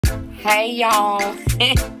Hey y'all.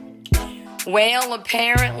 Well,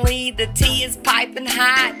 apparently the tea is piping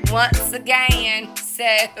hot once again.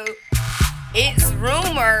 So, it's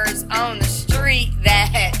rumors on the street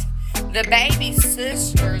that the baby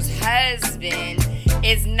sister's husband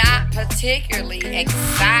is not particularly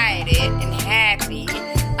excited and happy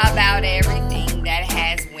about everything that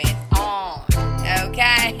has went on.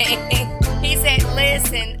 Okay? He said,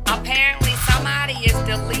 listen, apparently somebody is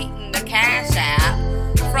deleting the Cash App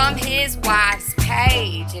from his wife's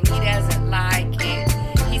page, and he doesn't like it.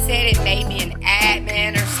 He said it may be an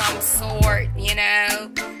admin or some sort, you know,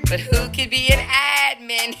 but who could be an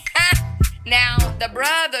admin? Now, the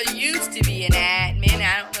brother used to be an admin.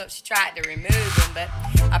 I don't know if she tried to remove him, but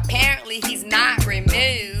apparently he's not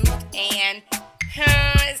removed, and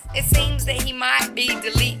it seems that he might be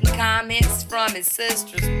deleting comments from his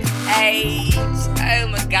sister's page. Oh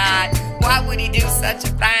my God, why would he do such a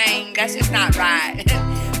thing? That's just not right.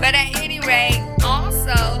 But at any rate,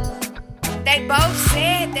 also, they both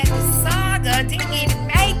said that the saga didn't even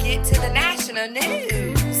make it to the national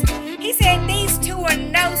news. He said these two are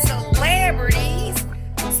no celebrities.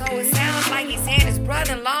 So it sounds like he's saying his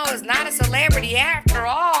brother-in-law is not a celebrity after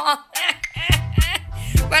all.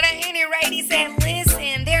 But at any rate, he said,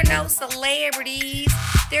 listen, they're no celebrities.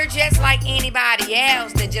 They're just like anybody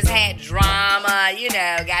else that just had drama, you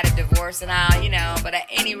know, got a divorce and all, you know. But at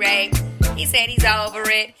any rate, he said he's over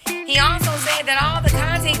it. He also said that all the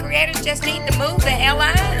content creators just need to move the hell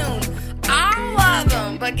on. All of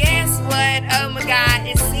them. But guess what? Oh my God,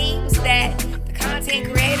 it seems that the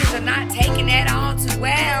content creators are not taking that all too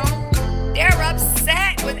well. They're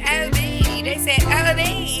upset with OB. They said, OB,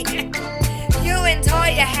 you and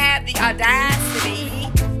Toya have the audacity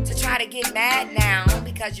to try to get mad now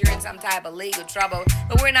because you're in some type of legal trouble.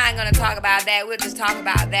 But we're not going to talk about that. We'll just talk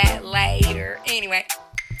about that later. Anyway,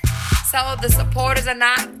 so the supporters are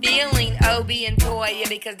not feeling OB and Toya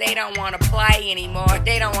because they don't want to play anymore.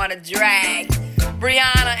 They don't want to drag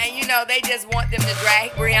Brianna, and you know, they just want them to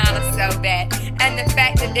drag Brianna so bad. And the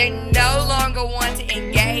fact that they no longer want to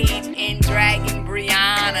engage in dragging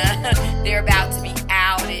Brianna, they're about to be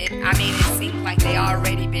outed. I mean, it seems like they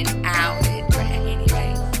already been outed. But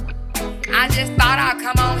anyway, I just thought I'd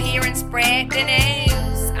come on here and spread the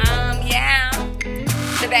news. Yeah,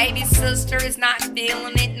 the baby sister is not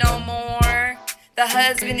feeling it no more. The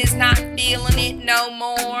husband is not feeling it no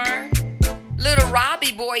more. Little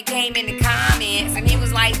Robbie boy came in the comments and he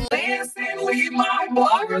was like, listen, leave my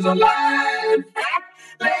bloggers alone.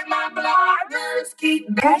 Let my bloggers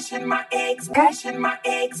keep bashing my ex, bashing my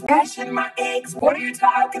ex, bashing my ex. What are you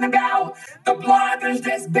talking about? The bloggers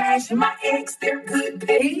that's bashing my ex, they're good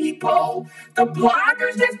people. The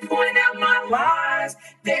bloggers that's pointing out my lies,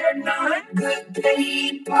 they're not good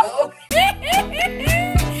people.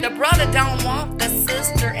 The brother don't want the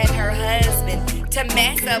sister and her husband to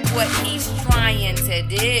mess up what he's trying to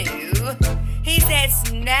do. He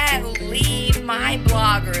says, no, leave my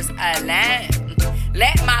bloggers alone.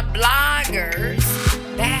 Let my bloggers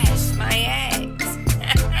bash my ex.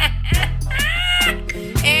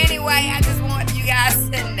 Anyway, I just want you guys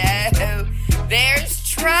to know there's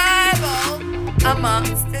trouble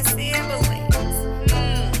amongst